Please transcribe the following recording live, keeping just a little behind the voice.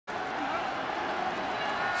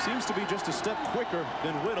Seems to be just a step quicker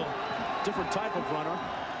than Whittle. Different type of runner.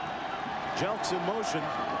 Jelks in motion.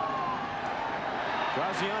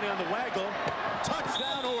 Graziani on the waggle.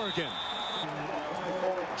 Touchdown, Oregon.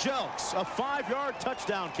 Jelks, a 5-yard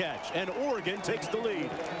touchdown catch, and Oregon takes the lead.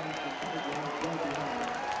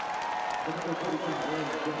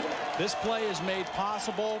 This play is made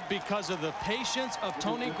possible because of the patience of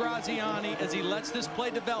Tony Graziani as he lets this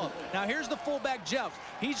play develop. Now here's the fullback Jelks.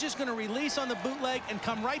 He's just going to release on the bootleg and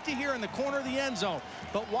come right to here in the corner of the end zone.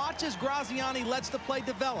 But watch as Graziani lets the play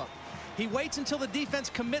develop. He waits until the defense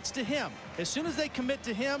commits to him. As soon as they commit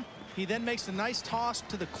to him, he then makes a nice toss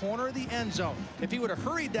to the corner of the end zone. If he would have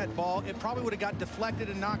hurried that ball, it probably would have got deflected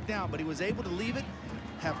and knocked down, but he was able to leave it,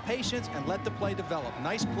 have patience, and let the play develop.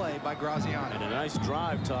 Nice play by Graziani. And a nice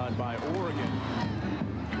drive, Todd, by Oregon.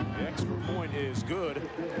 The extra point is good.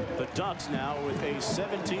 The Ducks now with a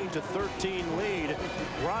 17-13 lead.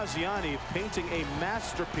 Graziani painting a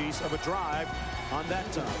masterpiece of a drive on that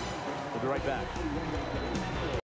time. We'll be right back.